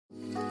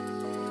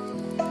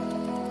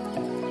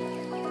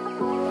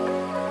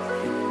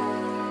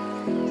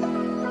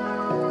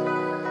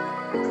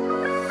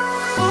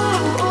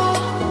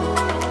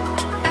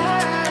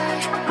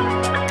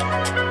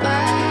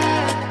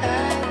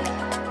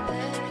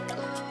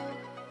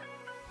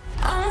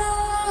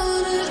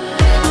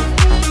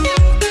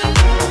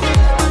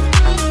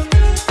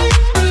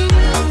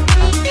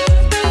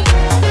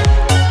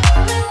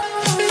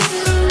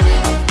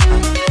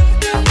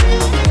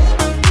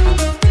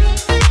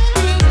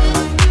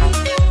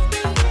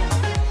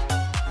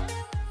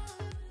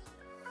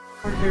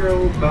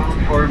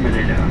bound for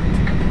Manila.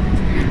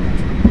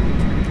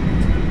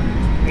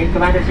 In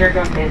command of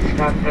aircraft is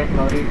Captain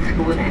Lawrence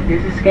Kuhn, and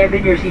this is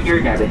Kevin, your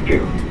senior cabin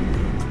crew.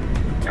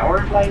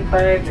 Our flying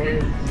time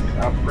is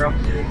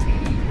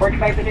approximately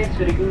 45 minutes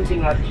with a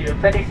cruising altitude of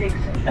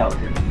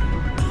 36,000.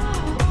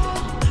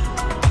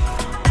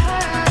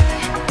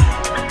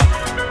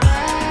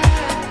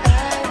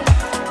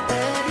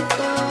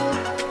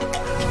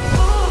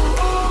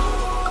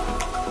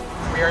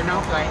 We are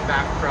now flying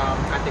back from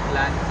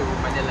Caticlan to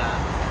Manila.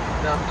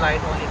 The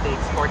flight only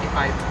takes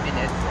 45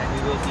 minutes and we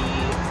will be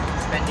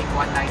spending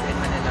one night in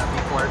Manila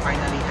before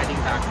finally heading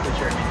back to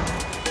Germany.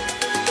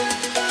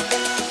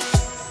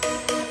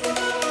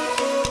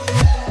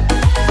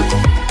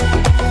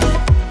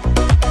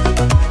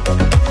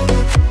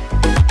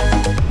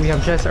 We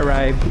have just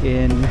arrived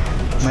in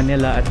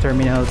Manila at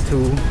Terminal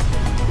 2.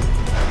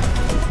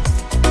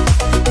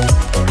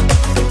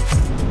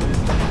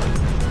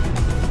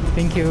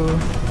 Thank you.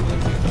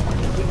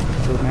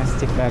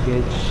 Domestic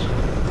baggage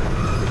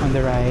on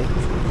the right.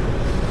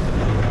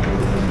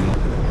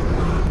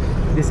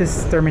 This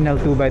is Terminal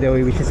 2, by the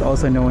way, which is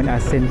also known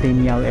as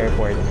Centennial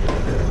Airport.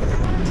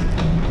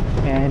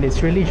 And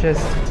it's really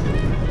just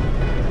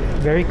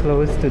very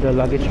close to the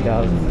luggage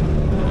belt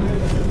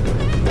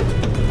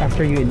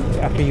after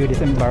you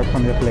disembark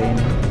from the plane.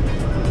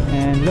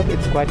 And look,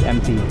 it's quite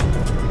empty.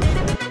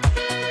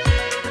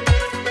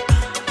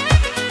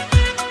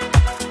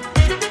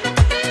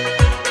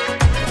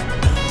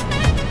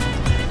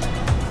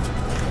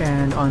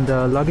 And on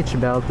the luggage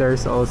belt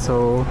there's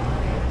also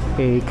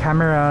a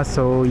camera,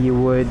 so you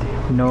would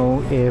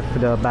know if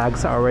the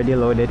bags are already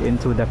loaded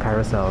into the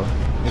carousel.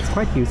 It's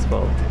quite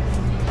useful.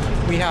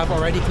 We have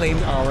already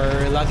claimed our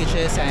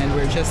luggages and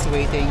we're just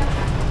waiting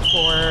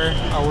for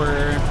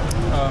our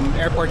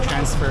airport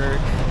transfer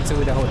to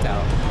the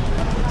hotel.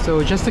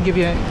 So just to give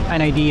you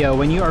an idea,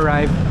 when you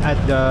arrive at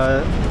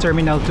the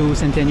Terminal 2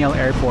 Centennial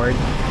Airport,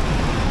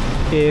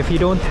 if you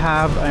don't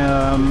have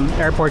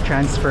airport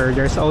transfer,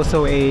 there's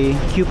also a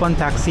coupon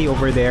taxi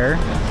over there,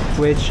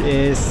 which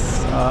is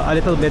a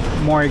little bit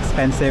more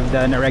expensive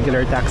than a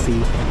regular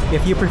taxi.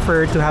 If you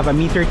prefer to have a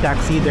meter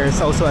taxi,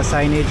 there's also a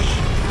signage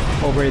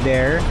over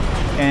there,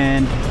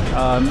 and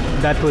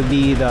that would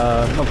be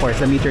of course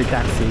the meter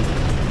taxi,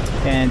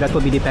 and that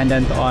will be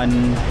dependent on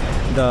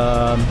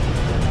the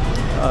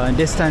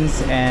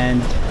distance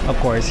and of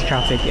course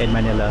traffic in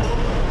Manila.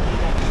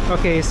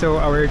 Okay, so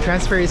our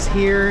transfer is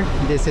here.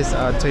 This is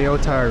a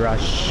Toyota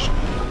Rush.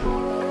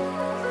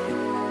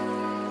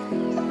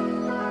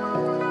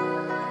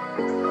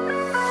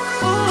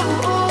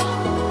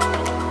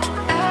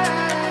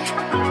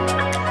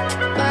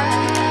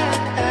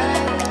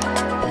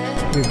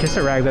 We've just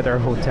arrived at our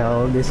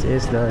hotel. This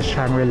is the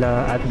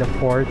Shangri-La at the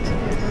Fort,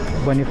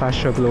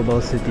 Bonifacio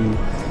Global City.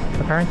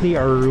 Apparently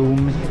our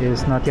room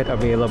is not yet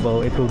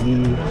available. It will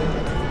be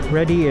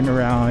ready in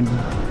around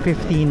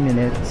 15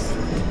 minutes.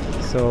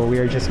 So we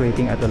are just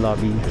waiting at the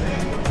lobby.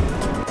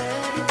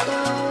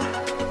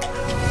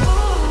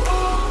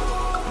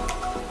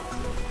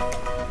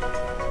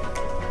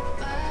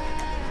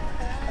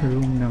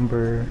 Room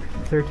number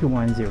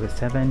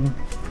 3107.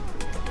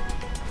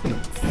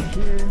 It's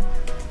here.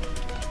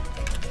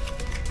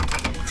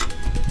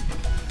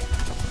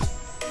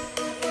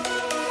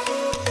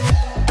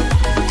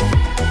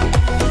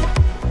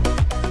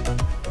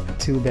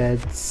 Two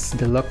beds,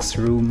 deluxe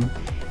room,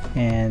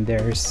 and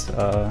there's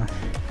a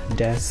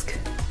desk,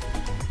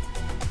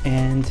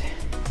 and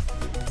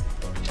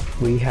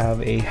we have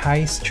a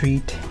high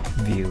street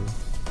view.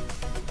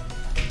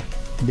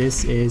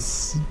 This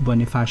is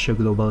Bonifacio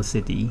Global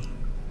City.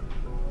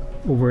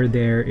 Over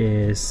there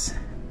is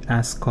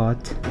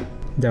Ascot.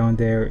 Down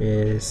there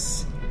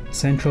is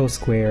Central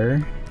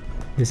Square.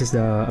 This is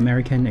the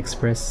American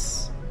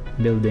Express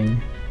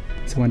building.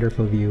 It's a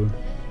wonderful view.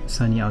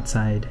 Sunny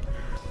outside.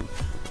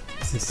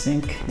 It's a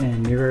sink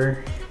and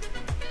mirror,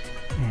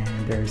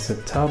 and there's a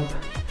tub,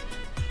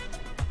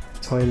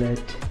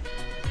 toilet,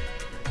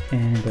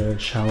 and a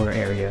shower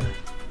area.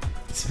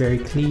 It's very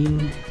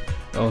clean.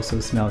 It also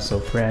smells so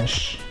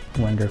fresh.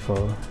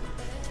 Wonderful.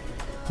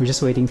 We're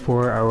just waiting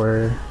for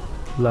our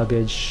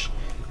luggage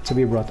to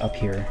be brought up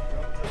here.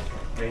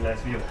 Very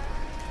nice view.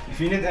 If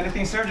you need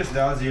anything, sir, just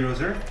dial 0,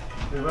 sir.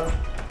 Very well.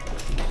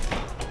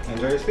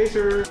 Enjoy your stay,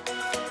 sir.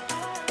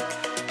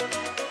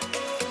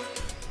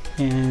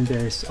 And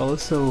there's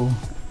also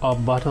a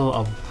bottle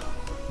of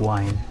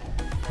wine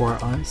for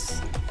us.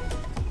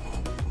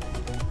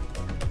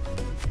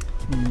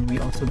 And we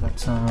also got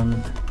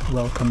some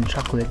welcome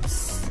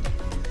chocolates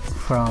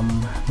from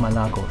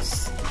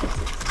Malagos.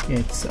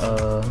 It's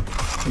a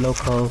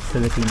local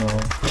Filipino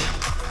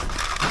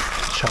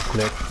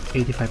chocolate,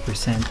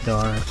 85%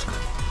 dark.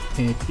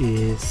 It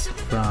is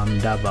from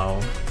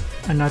Davao.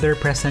 Another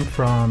present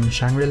from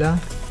Shangri-La.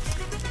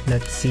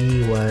 Let's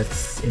see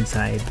what's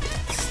inside.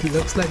 It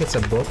looks like it's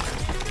a book.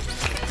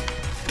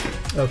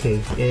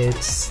 Okay,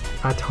 it's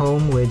At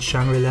Home with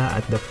Shangri-La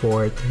at the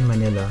Fort,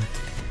 Manila.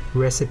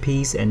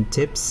 Recipes and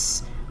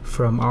tips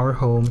from our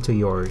home to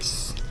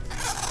yours.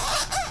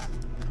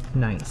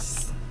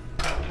 Nice.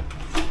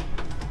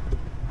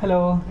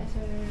 Hello.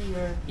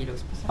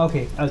 Kilos po, sir.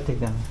 Okay, I'll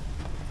take them.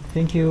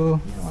 Thank you.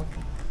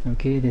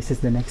 Okay, this is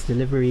the next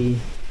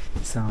delivery.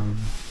 Some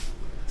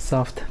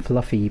soft,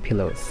 fluffy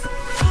pillows.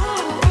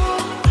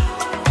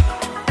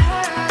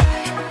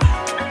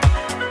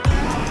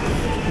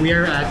 We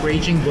are at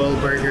Raging Bull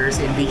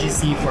Burgers in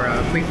BGC for a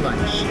quick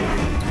lunch.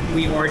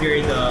 We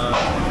ordered the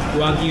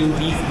Wagyu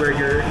beef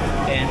burger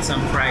and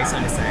some fries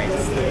on the sides.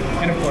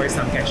 And of course,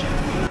 some ketchup.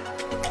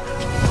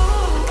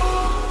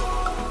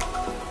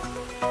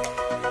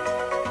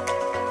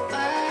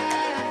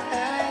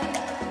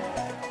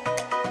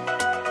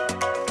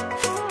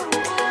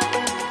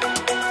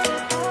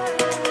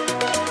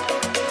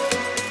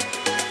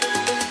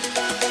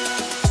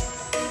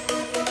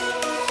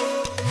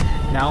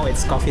 Now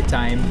it's coffee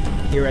time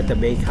here at the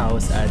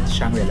bakehouse at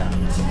Shangri-La.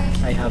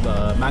 I have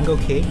a mango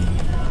cake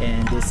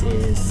and this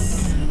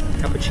is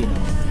cappuccino.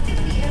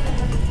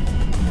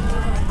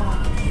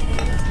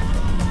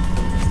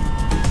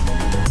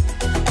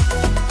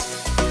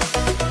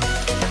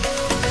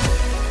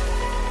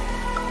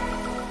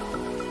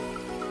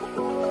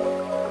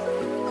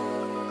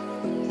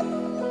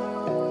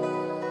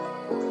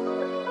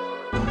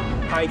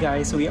 Hi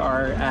guys, we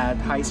are at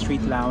High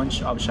Street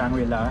Lounge of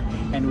Shangri-La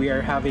and we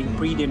are having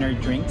pre-dinner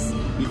drinks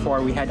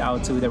before we head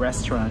out to the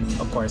restaurant,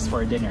 of course,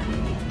 for dinner.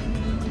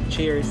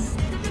 Cheers!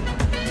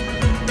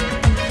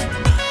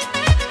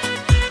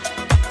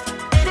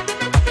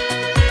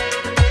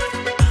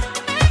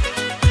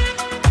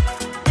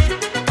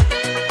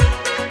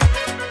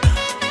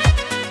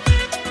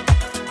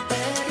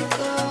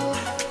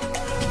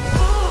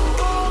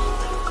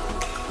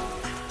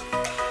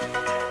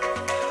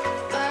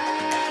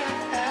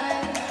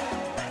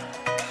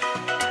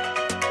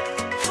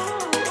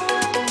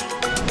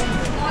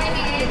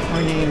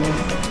 Morning.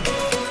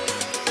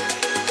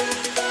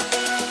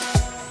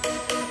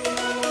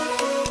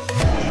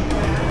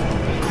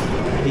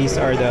 These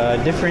are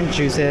the different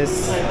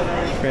juices,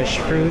 fresh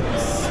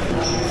fruits,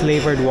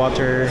 flavored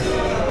water.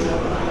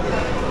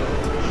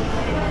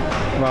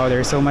 Wow,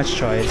 there's so much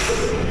choice.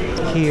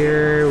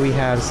 Here we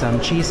have some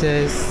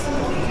cheeses.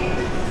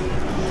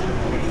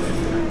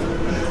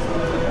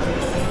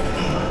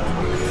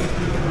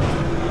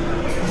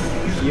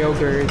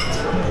 Yogurt.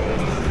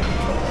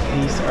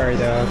 These are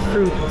the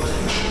fruits.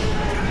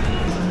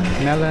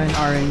 Melon,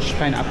 orange,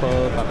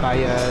 pineapple,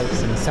 papaya,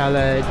 some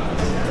salad.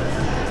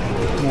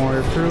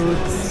 More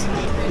fruits.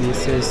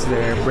 This is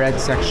their bread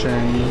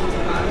section.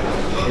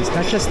 It's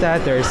not just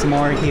that, there's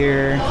more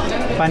here.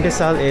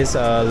 Pandesal is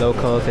a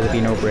local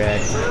Filipino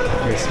bread.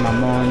 There's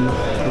mamon.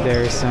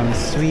 There's some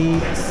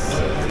sweets.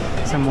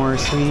 Some more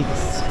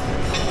sweets.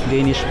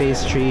 Danish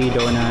pastry,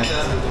 donut,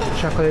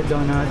 chocolate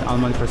donut,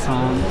 almond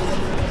croissant.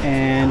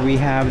 And we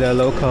have the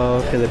local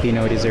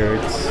Filipino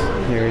desserts.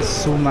 There's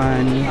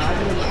suman,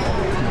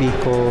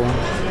 biko,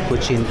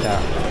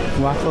 kuchinta,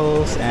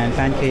 waffles and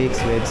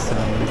pancakes with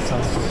some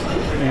sauce.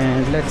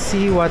 And let's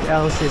see what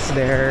else is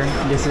there.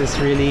 This is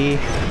really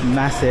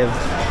massive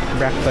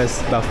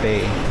breakfast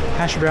buffet.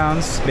 Hash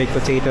browns, baked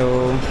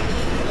potato,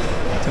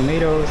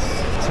 tomatoes,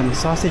 some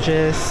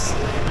sausages.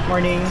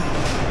 Morning.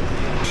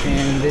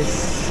 And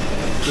this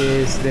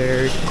is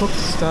their cooked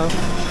stuff.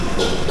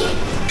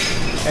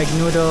 Egg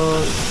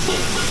noodles,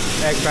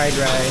 egg fried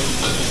rice.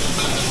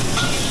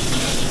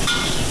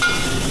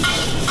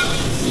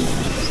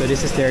 So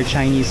this is their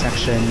Chinese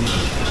section.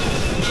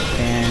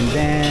 And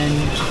then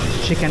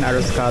chicken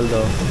arroz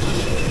caldo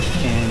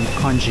and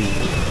congee.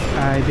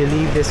 I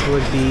believe this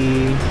would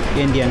be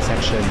Indian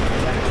section.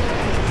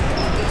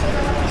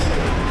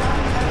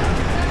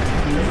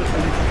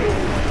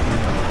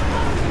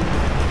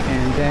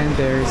 And then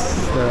there's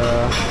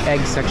the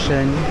egg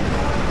section,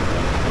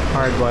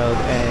 hard-boiled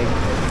egg.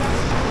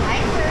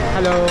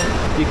 Hello,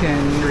 you can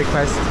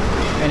request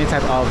any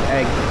type of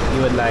egg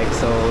you would like.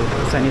 So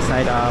sunny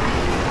side up,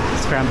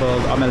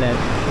 scrambled omelette,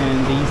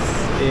 and this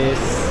is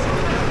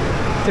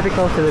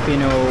typical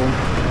Filipino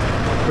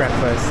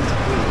breakfast.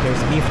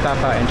 There's beef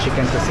tapa and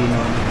chicken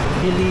tocino,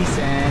 chilies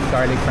and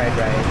garlic fried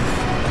rice.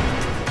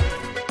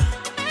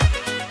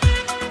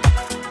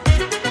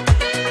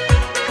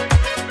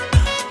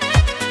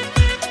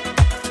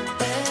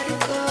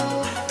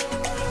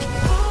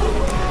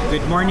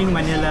 Good morning,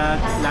 Manila.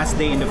 Last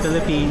day in the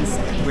Philippines.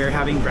 We're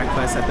having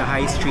breakfast at the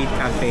High Street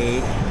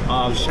Cafe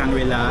of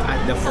Shangri-La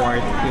at the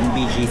Fort in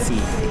BGC.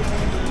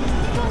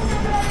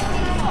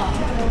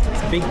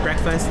 It's a big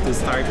breakfast to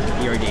start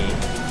your day.